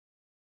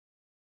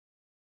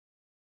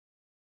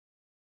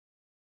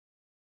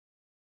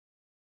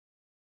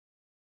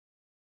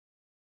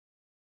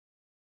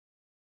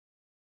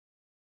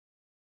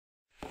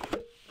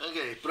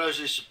Okay,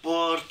 process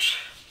support,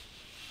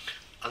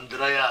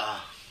 Andrea,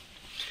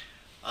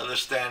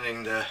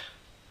 understanding the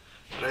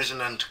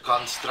resonant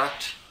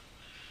construct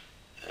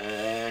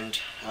and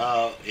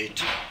how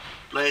it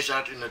plays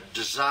out in a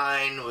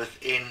design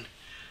within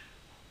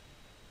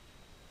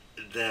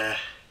the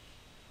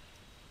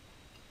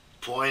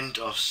point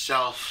of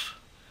self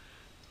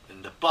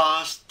in the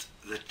past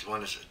that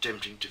one is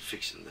attempting to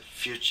fix in the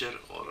future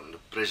or in the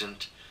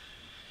present.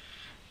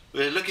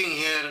 We're looking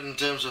here in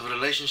terms of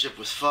relationship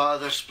with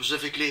Father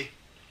specifically,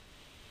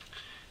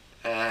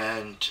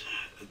 and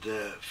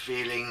the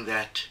feeling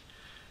that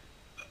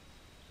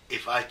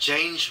if I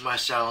change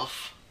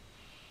myself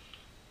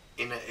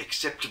in an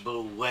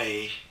acceptable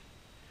way,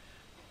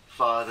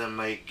 Father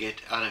may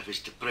get out of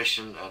his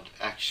depression and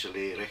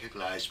actually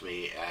recognize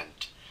me,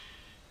 and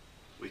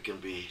we can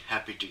be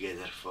happy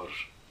together for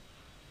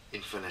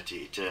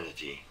infinity,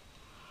 eternity.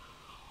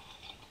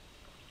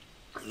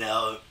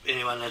 Now,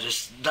 anyone that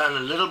has done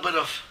a little bit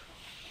of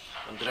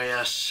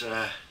Andrea's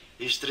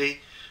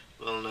history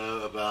will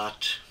know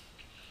about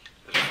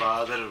her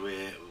father,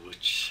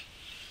 which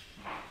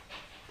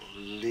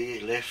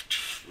left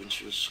when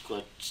she was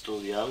quite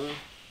still young,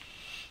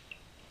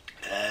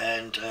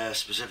 and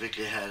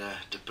specifically had a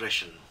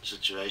depression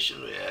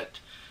situation. We had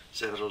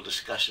several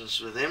discussions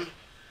with him,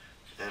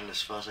 and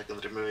as far as I can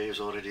remember, he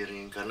was already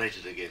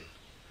reincarnated again,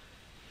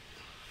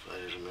 if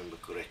I remember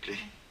correctly.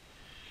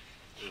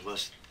 It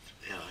was,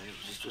 yeah,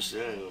 it was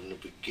there in the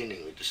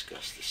beginning we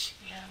discussed this.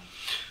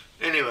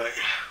 Yeah. Anyway,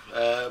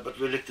 but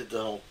we looked at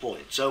the whole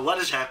point. So what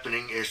is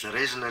happening is,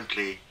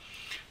 resonantly,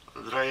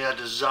 Andrea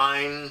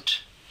designed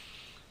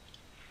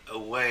a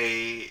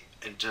way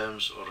in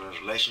terms of a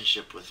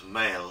relationship with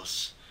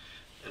males,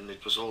 and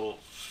it was all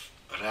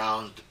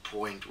around the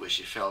point where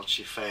she felt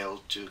she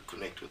failed to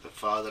connect with her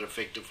father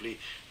effectively,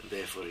 and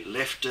therefore he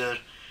left her,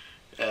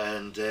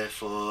 and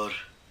therefore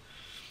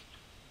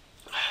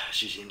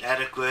she's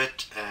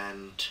inadequate.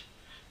 And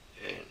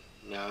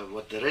now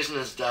what the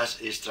resonance does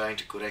is trying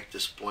to correct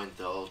this point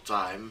the whole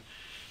time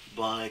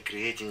by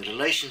creating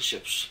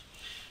relationships.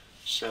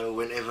 So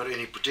whenever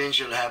any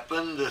potential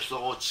happens, the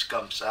thoughts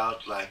comes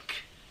out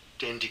like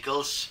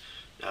tentacles.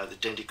 Now the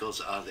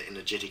tentacles are the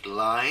energetic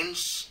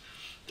lines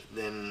that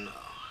then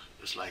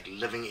it's like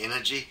living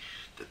energy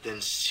that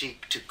then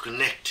seek to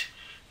connect.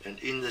 And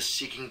in the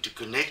seeking to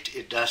connect,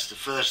 it does the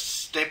first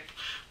step,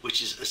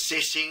 which is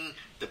assessing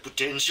the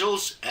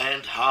potentials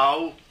and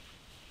how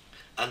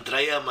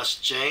Andrea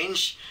must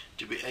change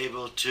to be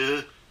able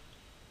to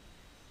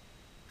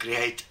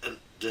create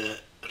the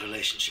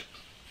relationship.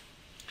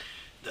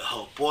 The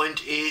whole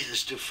point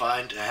is to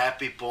find a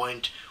happy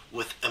point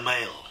with a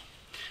male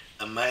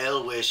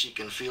where she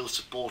can feel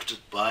supported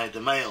by the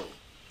male.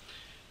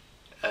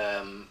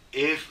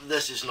 If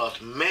this is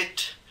not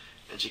met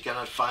and she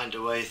cannot find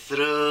a way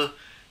through,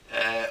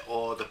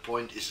 or the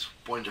point is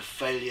point of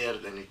failure,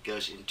 then it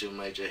goes into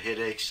major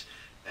headaches,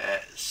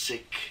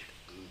 sick,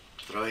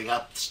 throwing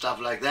up, stuff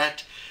like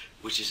that,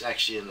 which is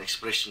actually an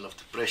expression of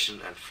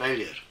depression and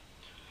failure.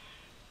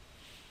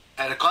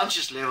 At a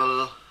conscious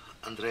level,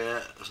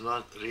 Andrea is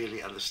not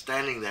really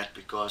understanding that,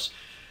 because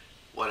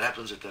what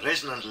happens at the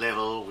resonant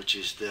level, which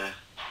is the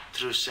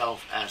true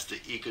self as the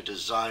ego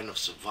design of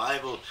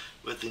survival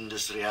within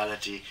this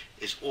reality,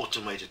 is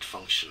automated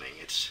functioning.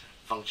 It's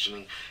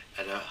functioning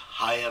at a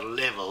higher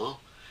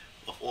level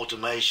of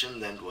automation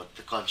than what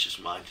the conscious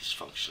mind is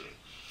functioning.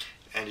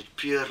 And it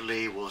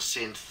purely will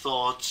send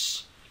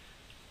thoughts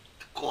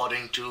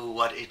according to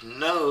what it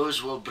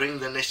knows will bring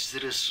the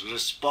necessary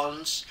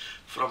response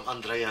from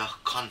Andrea's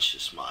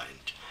conscious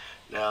mind.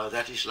 Now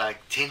that is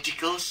like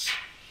tentacles.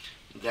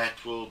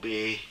 That will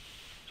be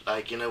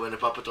like, you know, when a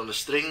puppet on a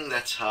string,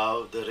 that's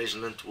how the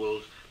resonant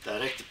will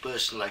direct the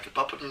person like a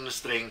puppet on a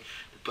string.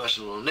 The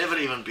person will never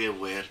even be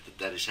aware that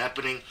that is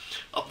happening.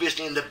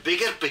 Obviously in the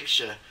bigger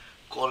picture,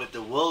 call it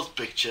the world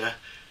picture,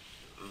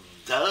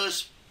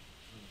 those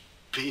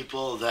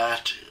people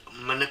that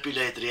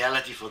manipulate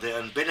reality for their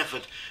own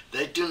benefit,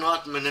 they do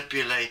not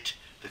manipulate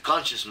the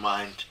conscious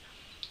mind,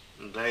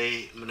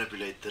 they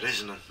manipulate the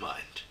resonant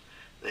mind.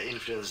 They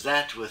influence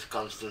that with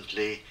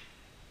constantly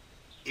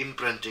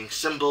imprinting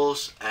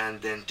symbols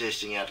and then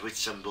testing out which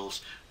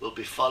symbols will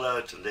be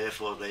followed, and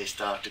therefore they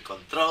start to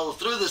control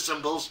through the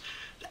symbols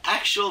the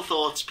actual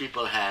thoughts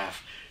people have.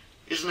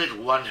 Isn't it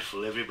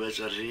wonderful? Everybody's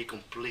already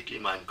completely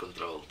mind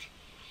controlled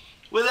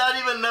without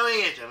even knowing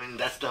it. I mean,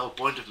 that's the whole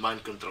point of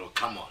mind control.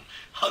 Come on,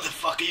 how the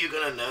fuck are you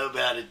gonna know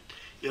about it?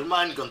 You're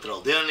mind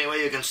controlled. The only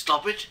way you can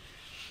stop it,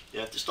 you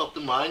have to stop the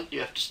mind,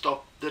 you have to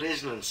stop the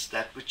resonance,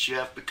 that which you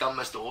have become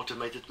as the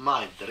automated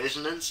mind. The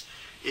resonance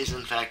is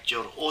in fact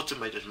your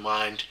automated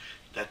mind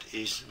that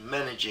is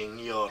managing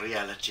your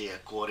reality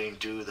according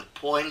to the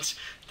points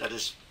that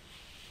is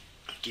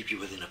keep you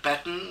within a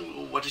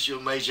pattern. What is your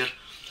major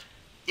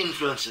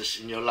influences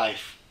in your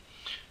life?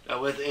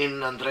 Now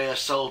within Andrea's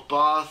soul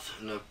path,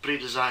 in a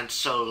pre-designed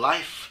soul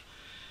life,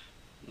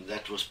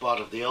 that was part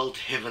of the old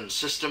heaven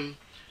system,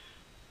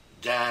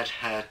 Dad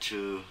had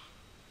to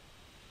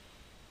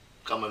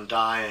come and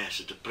die as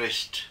a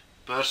depressed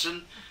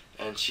person,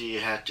 and she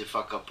had to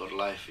fuck up her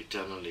life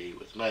eternally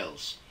with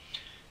males,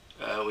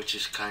 which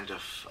is kind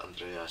of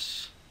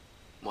Andrea's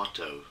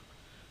motto.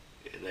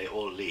 They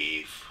all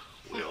leave,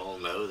 we all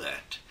know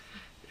that,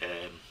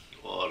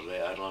 or they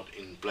are not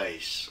in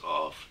place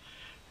of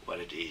what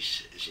it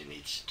is she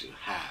needs to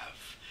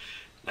have.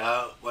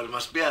 Now, what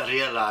must be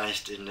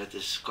realized, and that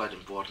is quite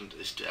important,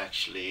 is to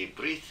actually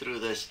breathe through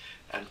this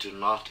and to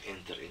not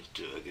enter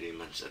into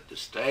agreements at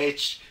this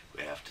stage.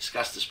 We have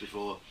discussed this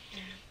before,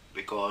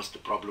 because the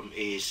problem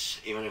is,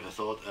 even if a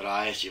thought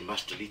arises, you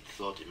must delete the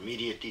thought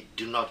immediately.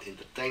 Do not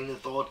entertain the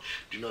thought.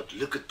 Do not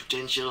look at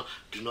potential.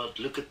 Do not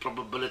look at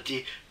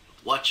probability.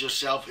 Watch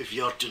yourself if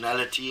your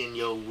tonality and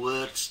your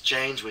words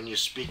change when you're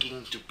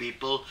speaking to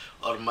people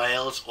or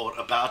males or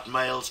about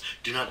males.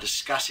 Do not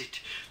discuss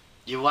it.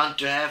 You want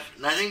to have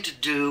nothing to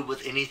do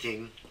with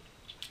anything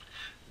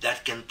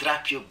that can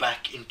trap you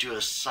back into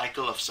a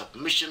cycle of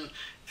submission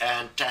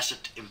and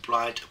tacit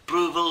implied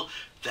approval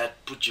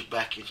that puts you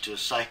back into a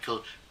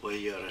cycle where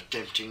you're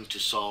attempting to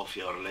solve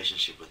your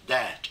relationship with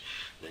Dad.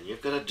 Then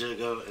you've got to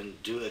go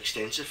and do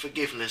extensive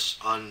forgiveness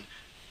on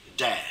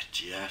Dad.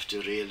 You have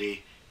to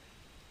really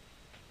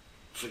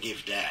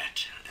forgive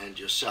Dad and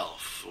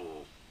yourself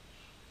for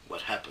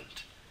what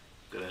happened.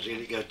 You've got to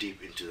really go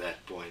deep into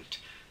that point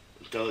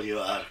until you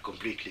are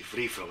completely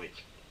free from it.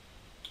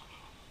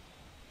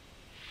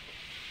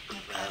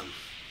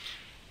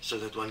 So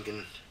that one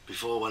can,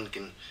 before one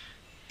can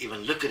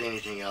even look at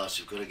anything else,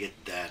 you've got to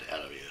get Dad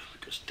out of you,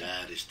 because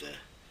Dad is the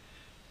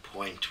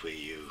point where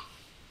you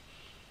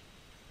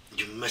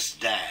miss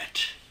Dad,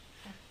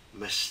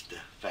 miss the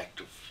fact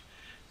of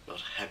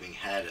not having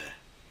had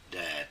a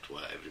dad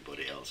while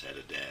everybody else had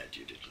a dad.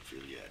 You didn't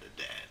feel you had a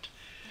dad.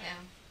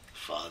 Yeah.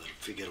 Father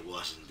figure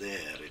wasn't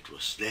there. It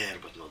was there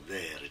but not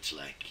there. It's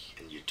like,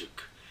 and you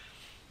took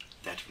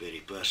that very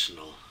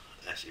personal,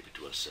 as if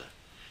it was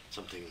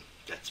something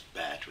that's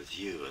bad with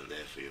you, and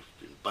therefore you've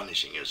been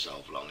punishing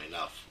yourself long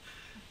enough.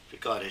 You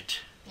got it?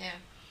 Yeah.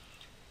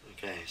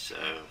 Okay, so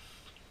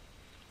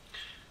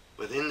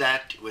within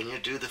that, when you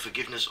do the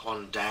forgiveness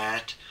on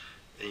Dad,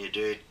 and you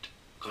do it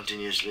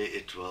continuously,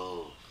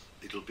 it'll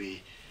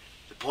be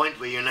the point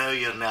where you know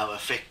you're now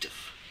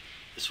effective.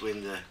 Is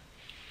when the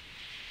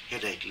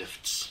headache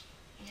lifts.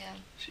 Yeah.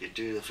 So you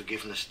do the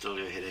forgiveness till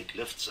your headache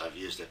lifts. I've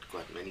used that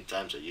quite many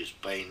times. I use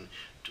pain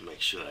to make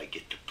sure I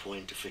get the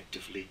point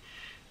effectively.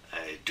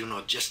 I do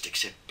not just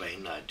accept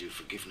pain. I do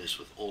forgiveness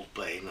with all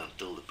pain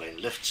until the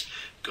pain lifts,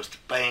 because the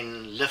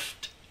pain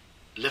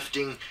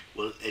lifting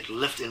will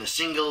lift in a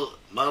single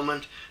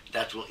moment.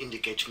 That will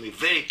indicate to me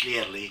very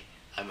clearly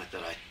I'm at the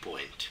right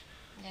point.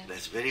 Yeah.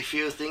 There's very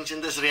few things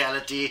in this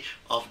reality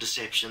of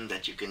deception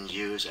that you can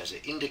use as an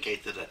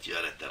indicator that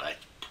you're at the right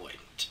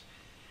point.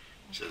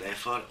 So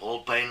therefore,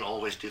 all pain,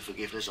 always do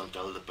forgiveness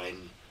until the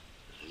pain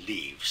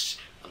leaves,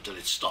 until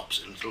it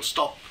stops, and it'll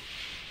stop.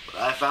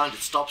 But I found it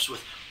stops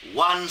with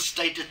one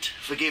stated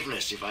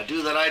forgiveness. If I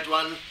do the right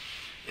one,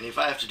 and if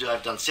I have to do,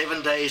 I've done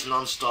 7 days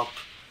non-stop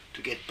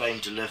to get pain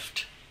to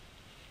lift,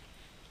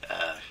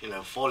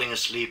 falling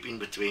asleep in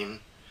between,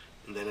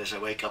 and then as I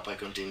wake up I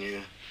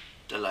continue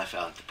till I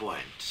found the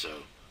point. So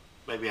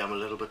maybe I'm a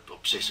little bit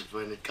obsessive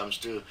when it comes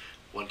to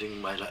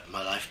wanting my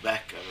life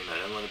back. I mean,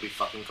 I don't want to be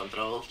fucking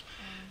controlled.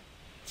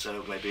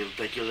 So maybe it'll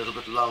take you a little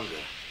bit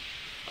longer.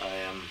 I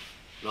am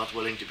not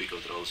willing to be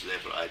controlled, so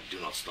therefore I do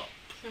not stop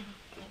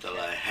until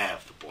I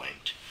have the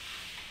point.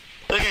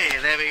 Okay,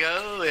 there we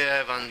go. We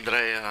have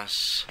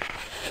Andrea's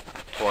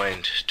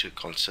point to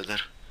consider,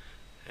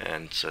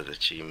 and so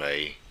that she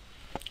may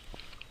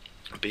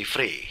be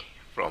free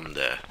from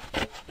the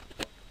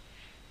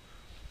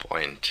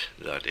point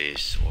that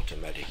is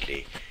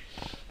automatically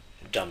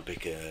dumping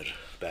her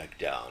back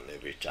down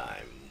every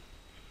time.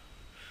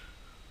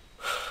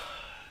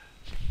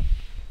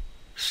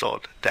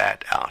 Sort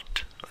that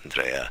out,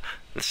 Andrea.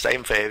 The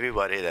same for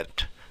everybody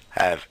that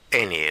have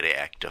any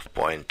reactive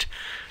point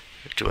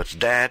towards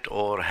Dad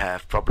or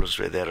have problems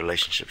where their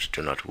relationships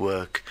do not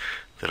work.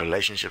 The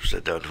relationships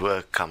that don't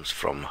work comes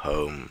from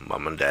home,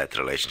 mom and dad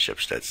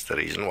relationships. That's the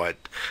reason why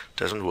it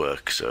doesn't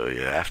work. So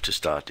you have to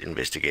start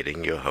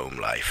investigating your home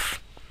life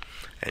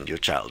and your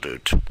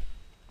childhood.